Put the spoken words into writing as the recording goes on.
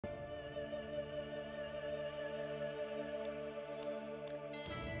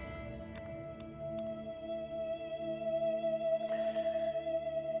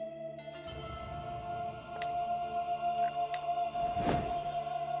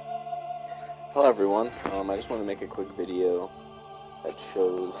Hello everyone, I just want to make a quick video that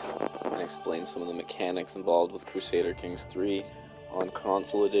shows and explains some of the mechanics involved with Crusader Kings III on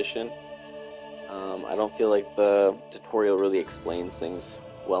Console Edition. I don't feel like the tutorial really explains things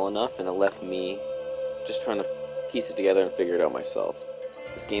well enough, and it left me just trying to piece it together and figure it out myself.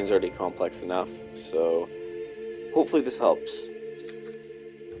 This game's already complex enough, so hopefully this helps.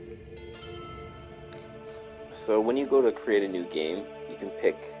 So when you go to create a new game, you can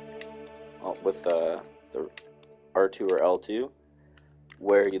pick with the R2 or L2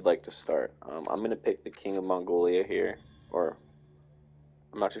 where you'd like to start. I'm going to pick the King of Mongolia here, or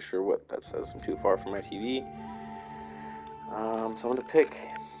I'm not too sure what that says. I'm too far from my TV. So I'm going to pick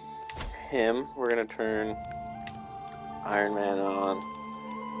him. We're going to turn Iron Man on.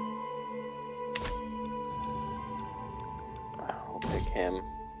 We'll pick him,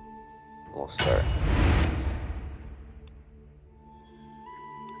 and we'll start.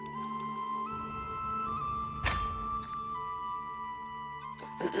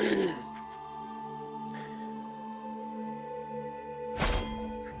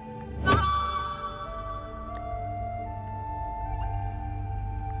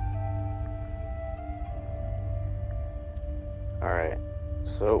 Alright,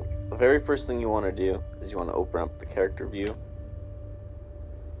 so the very first thing you want to do is you want to open up the character view,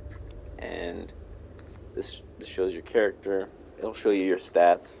 and this shows your character. It'll show you your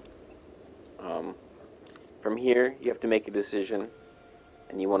stats. From here, you have to make a decision,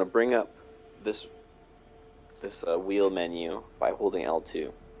 and you want to bring up this wheel menu by holding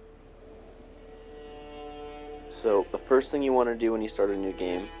L2. So the first thing you want to do when you start a new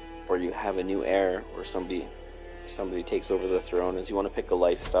game, or you have a new heir, or somebody takes over the throne, is you want to pick a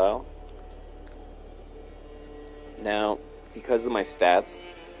lifestyle. Now, because of my stats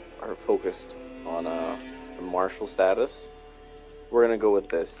are focused on the martial status, we're going to go with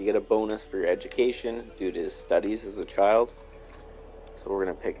this. You get a bonus for your education due to his studies as a child. So we're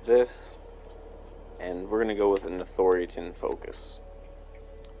going to pick this, and we're going to go with an authoritarian focus.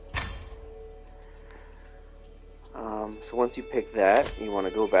 So once you pick that, you want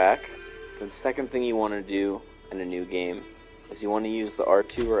to go back. The second thing you want to do in a new game is you want to use the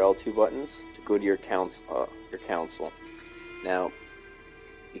R2 or L2 buttons to go to your council. Now,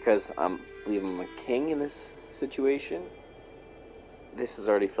 because I believe I'm a king in this situation, this is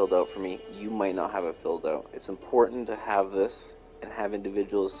already filled out for me. You might not have it filled out. It's important to have this and have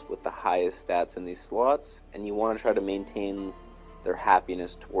individuals with the highest stats in these slots, and you want to try to maintain their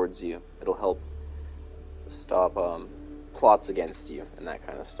happiness towards you. It'll help stop plots against you and that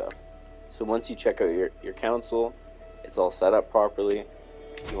kind of stuff. So once you check out your council, it's all set up properly.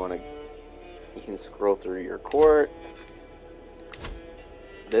 You can scroll through your court.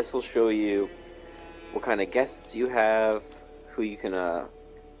 This will show you what kind of guests you have, who you can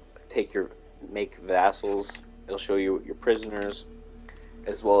make vassals. It'll show you your prisoners,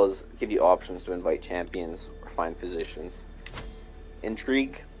 as well as give you options to invite champions or find physicians.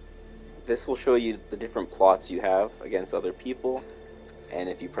 Intrigue. This will show you the different plots you have against other people, and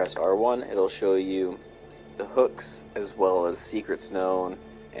if you press R1, it'll show you the hooks as well as secrets known,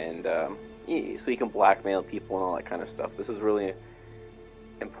 and so you can blackmail people and all that kind of stuff. This is really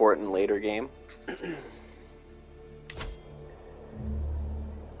important later game.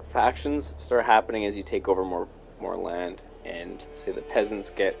 Factions start happening as you take over more land, and say the peasants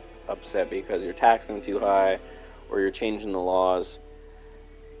get upset because you're taxing them too high, or you're changing the laws.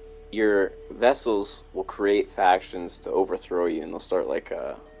 Your vessels will create factions to overthrow you, and they'll start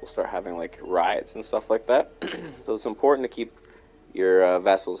having like riots and stuff like that. So it's important to keep your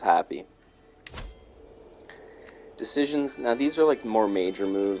vessels happy. Decisions. Now these are like more major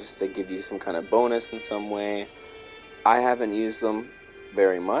moves. They give you some kind of bonus in some way. I haven't used them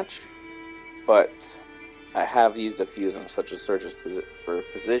very much, but I have used a few of them, such as searches for a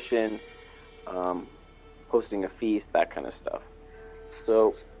physician, hosting a feast, that kind of stuff.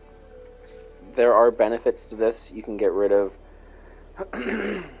 So there are benefits to this. You can get rid of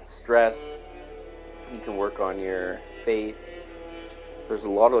stress. You can work on your faith. There's a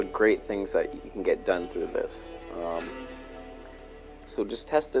lot of great things that you can get done through this. So just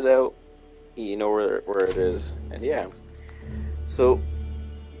test it out. You know where it is, and yeah. So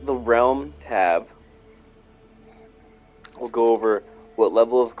the realm tab will go over what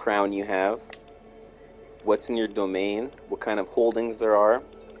level of crown you have, what's in your domain, what kind of holdings there are,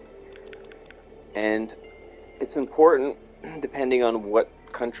 and it's important, depending on what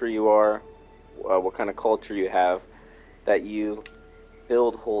country you are, what kind of culture you have, that you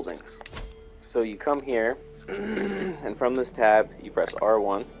build holdings. So you come here, and from this tab you press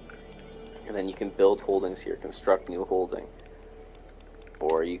R1, and then you can build holdings here, construct new holding.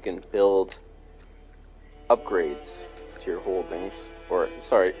 Or you can build upgrades to your holdings, or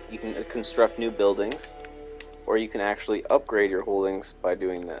sorry, you can construct new buildings, or you can actually upgrade your holdings by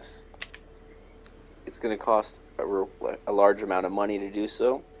doing this. It's going to cost a large amount of money to do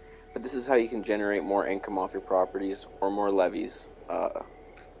so, but this is how you can generate more income off your properties or more levies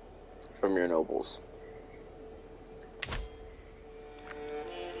from your nobles.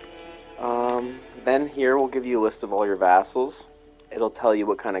 Then here we'll give you a list of all your vassals. It'll tell you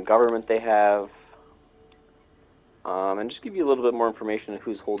what kind of government they have, and just give you a little bit more information on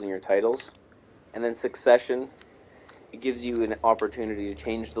who's holding your titles. And then succession, it gives you an opportunity to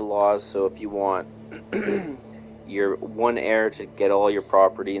change the laws. So if you want your one heir to get all your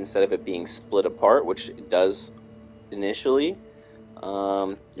property instead of it being split apart, which it does initially,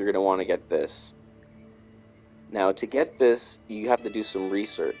 you're going to want to get this. Now, to get this, you have to do some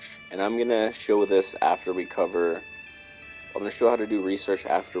research, and I'm going to show this after we cover. I'm going to show how to do research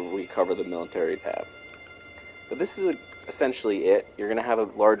after we cover the military tab. But this is essentially it. You're going to have a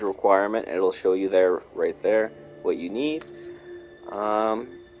large requirement, and it'll show you there, right there, what you need.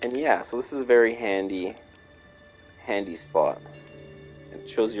 And yeah, so this is a very handy spot. It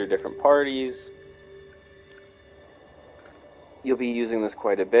shows your different parties. You'll be using this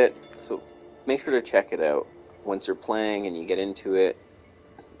quite a bit, so make sure to check it out once you're playing and you get into it.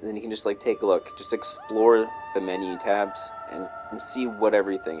 And then you can just like take a look, just explore the menu tabs and see what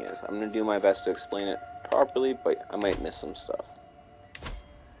everything is. I'm going to do my best to explain it properly, but I might miss some stuff.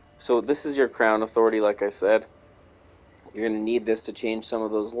 So this is your crown authority, like I said. You're going to need this to change some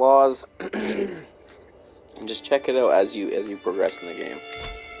of those laws. And just check it out as you progress in the game.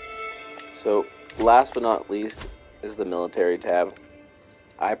 So last but not least is the military tab.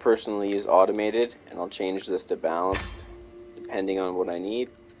 I personally use automated, and I'll change this to balanced depending on what I need.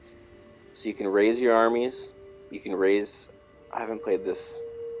 So you can raise your armies. You can raise. I haven't played this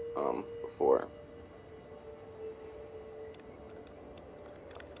before.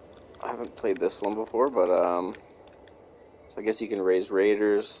 I haven't played this one before, but so I guess you can raise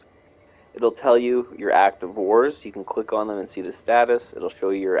raiders. It'll tell you your active wars. You can click on them and see the status. It'll show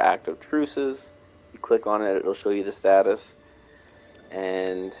you your active truces. You click on it, it'll show you the status.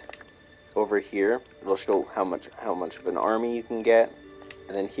 And over here, it'll show how much of an army you can get.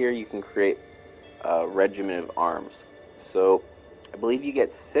 And then here you can create a regiment of arms. So I believe you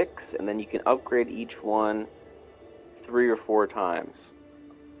get 6, and then you can upgrade each one 3 or 4 times.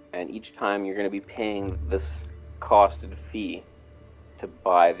 And each time you're going to be paying this costed fee to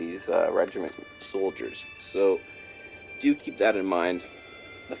buy these regiment soldiers. So do keep that in mind.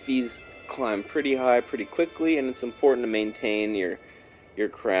 The fees climb pretty high pretty quickly, and it's important to maintain your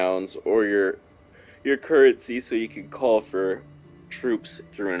crowns or your currency so you can call for troops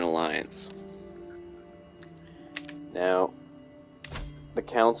through an alliance. Now, the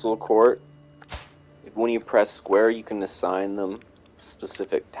council court, when you press square, you can assign them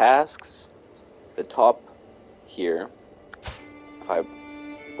specific tasks. The top here, if I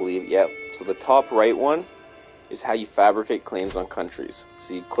believe, yep. So the top right one is how you fabricate claims on countries.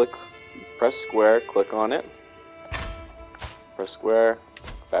 So you press square, click on it, press square,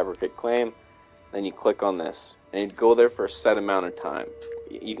 fabricate claim, then you click on this, and you go there for a set amount of time.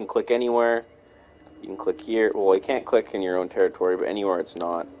 You can click anywhere. You can click here. Well, you can't click in your own territory, but anywhere it's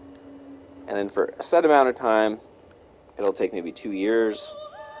not. And then for a set amount of time, it'll take maybe 2 years.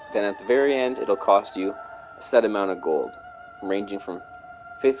 Then at the very end, it'll cost you a set amount of gold, ranging from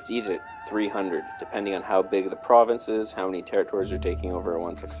 50 to 300, depending on how big the province is, how many territories you're taking over at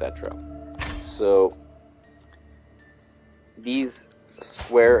once, etc. So these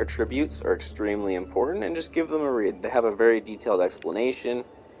square attributes are extremely important, and just give them a read. They have a very detailed explanation,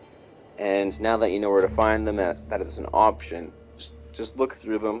 and now that you know where to find them, that is an option, just look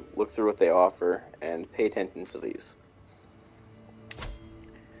through them, look through what they offer, and pay attention to these.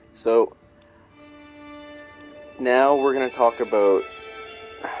 So now we're going to talk about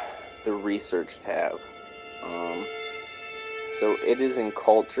the research tab. So it is in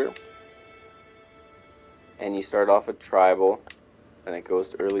culture, and you start off at tribal, and it goes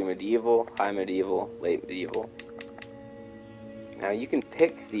to early medieval, high medieval, late medieval. Now you can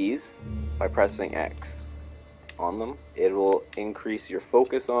pick these by pressing X on them. It will increase your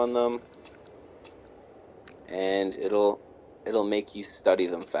focus on them, and it'll make you study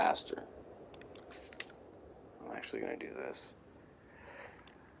them faster. I'm actually going to do this,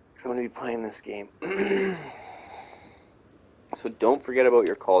 because I'm going to be playing this game. So don't forget about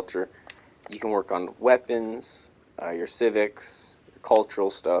your culture. You can work on weapons, your civics, your cultural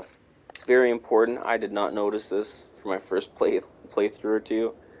stuff. It's very important. I did not notice this for my first playthrough or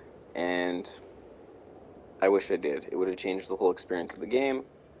two, and I wish I did. It would have changed the whole experience of the game.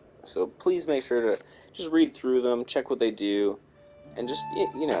 So please make sure to just read through them, check what they do, and just,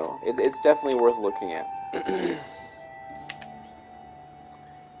 you know, it's definitely worth looking at.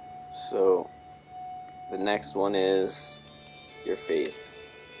 So the next one is your faith.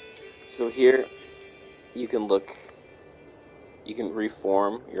 So here you can look, you can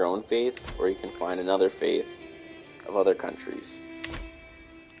reform your own faith, or you can find another faith of other countries.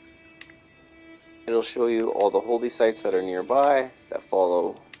 It'll show you all the holy sites that are nearby, that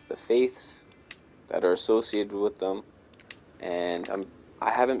follow the faiths that are associated with them. And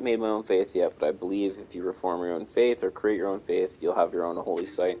I haven't made my own faith yet, but I believe if you reform your own faith or create your own faith, you'll have your own holy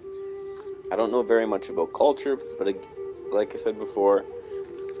site. I don't know very much about culture, but like I said before,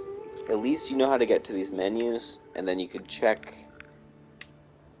 at least you know how to get to these menus, and then you can check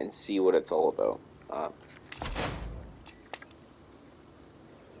and see what it's all about.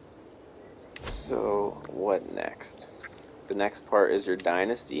 So what next? The next part is your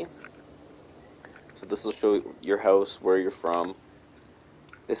dynasty. So this will show your house, where you're from.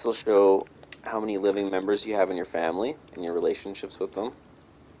 This will show how many living members you have in your family and your relationships with them.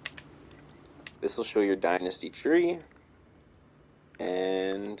 This will show your dynasty tree.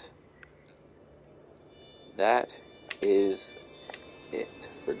 And that is it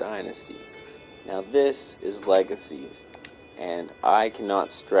for dynasty. Now this is legacies, and I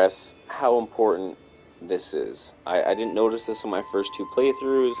cannot stress how important this is. I didn't notice this on my first 2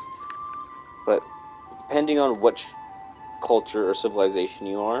 playthroughs, but depending on which culture or civilization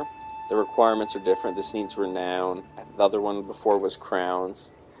you are, the requirements are different. This needs renown. The other one before was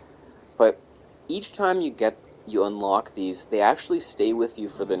crowns. But each time you unlock these, they actually stay with you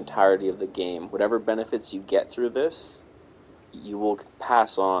for the entirety of the game. Whatever benefits you get through this, you will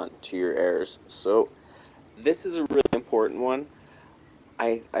pass on to your heirs. So this is a really important one.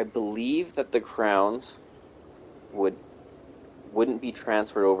 I believe that the crowns wouldn't be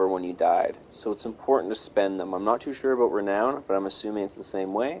transferred over when you died, so it's important to spend them. I'm not too sure about renown, but I'm assuming it's the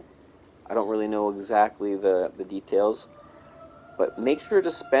same way. I don't really know exactly the details, but make sure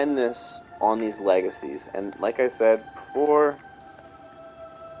to spend this on these legacies. And like I said before,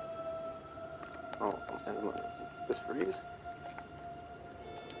 oh, this freeze?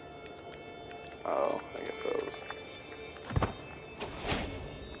 Oh, I get froze.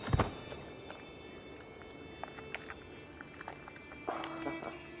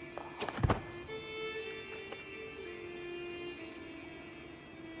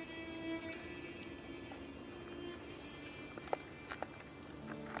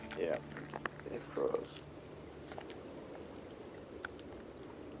 Yeah, it froze.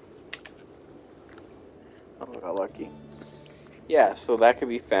 Oh, I got lucky. Yeah, so that could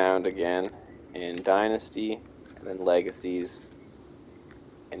be found again in Dynasty, and then Legacies,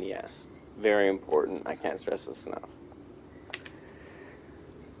 and yes, very important. I can't stress this enough.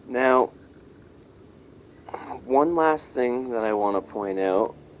 Now, one last thing that I want to point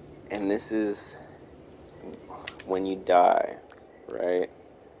out, and this is when you die, right?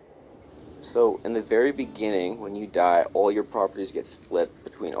 So, in the very beginning, when you die, all your properties get split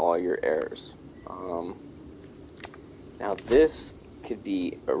between all your heirs. Now, this could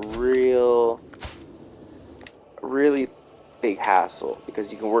be a really big hassle,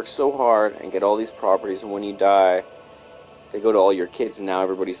 because you can work so hard and get all these properties, and when you die, they go to all your kids, and now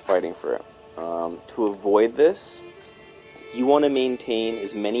everybody's fighting for it. To avoid this, you want to maintain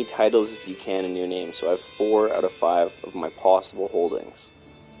as many titles as you can in your name. So I have 4 out of 5 of my possible holdings,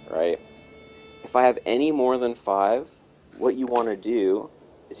 right? If I have any more than 5, what you want to do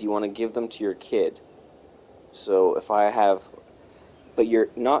is you want to give them to your kid. So if I have, but you're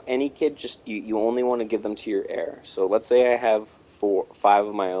not any kid, just you only want to give them to your heir. So let's say I have 5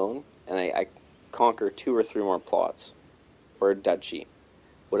 of my own, and I conquer 2 or 3 more plots, or a duchy.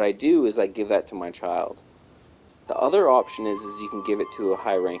 What I do is I give that to my child. The other option is you can give it to a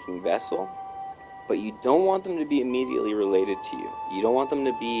high-ranking vassal, but you don't want them to be immediately related to you. You don't want them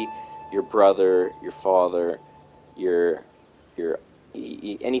to be your brother, your father, your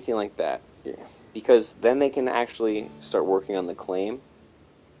anything like that, because then they can actually start working on the claim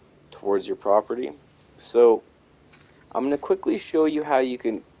towards your property. So I'm going to quickly show you how you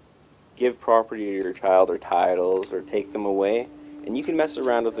can give property to your child, or titles, or take them away, and you can mess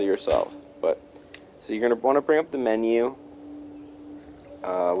around with it yourself. But so you're going to want to bring up the menu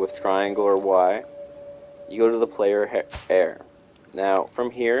with triangle or Y. You go to the player heir. Now from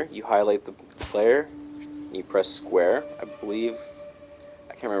here you highlight the player and you press square. I believe,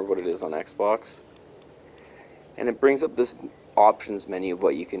 I can't remember what it is on Xbox, and it brings up this options menu of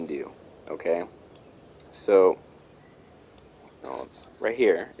what you can do. Okay, so it's right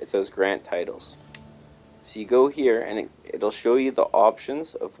here. It says grant titles. So you go here and it'll show you the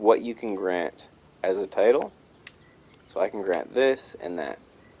options of what you can grant as a title. So I can grant this and that.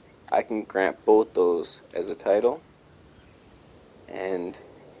 I can grant both those as a title. And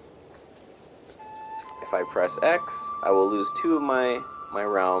if I press X, I will lose 2 of my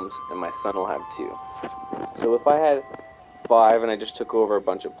realms and my son will have 2. So if I had 5 and I just took over a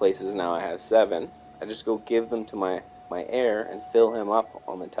bunch of places and now I have 7, I just go give them to my heir and fill him up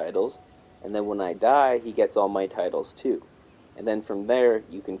on the titles. And then when I die, he gets all my titles too. And then from there,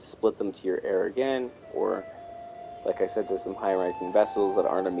 you can split them to your heir again, or, like I said, to some high-ranking vessels that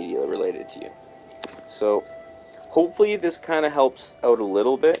aren't immediately related to you. So, hopefully this kind of helps out a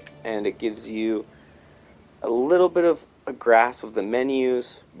little bit, and it gives you a little bit of a grasp of the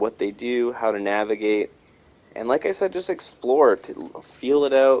menus, what they do, how to navigate, and like I said, just explore, to feel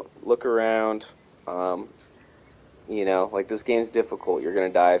it out, look around. You know, like this game's difficult, you're going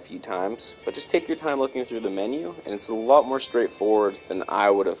to die a few times, but just take your time looking through the menu, and it's a lot more straightforward than I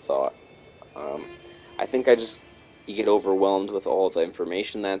would have thought. I think you get overwhelmed with all the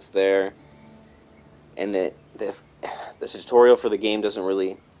information that's there, and the tutorial for the game doesn't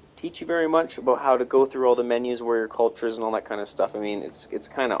really teach you very much about how to go through all the menus, where your cultures and all that kind of stuff. I mean, it's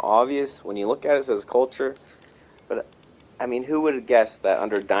kind of obvious when you look at it, it says culture, but I mean, who would have guessed that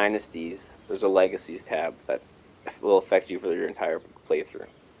under Dynasties, there's a Legacies tab that will affect you for your entire playthrough.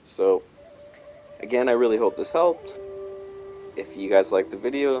 So, again, I really hope this helped. If you guys liked the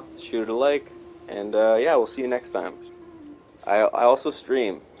video, shoot it a like, and yeah, we'll see you next time. I also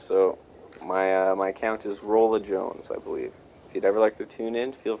stream, so my account is Rolla Jones, I believe. If you'd ever like to tune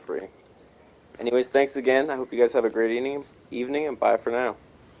in, feel free. Anyways, thanks again. I hope you guys have a great evening, and bye for now.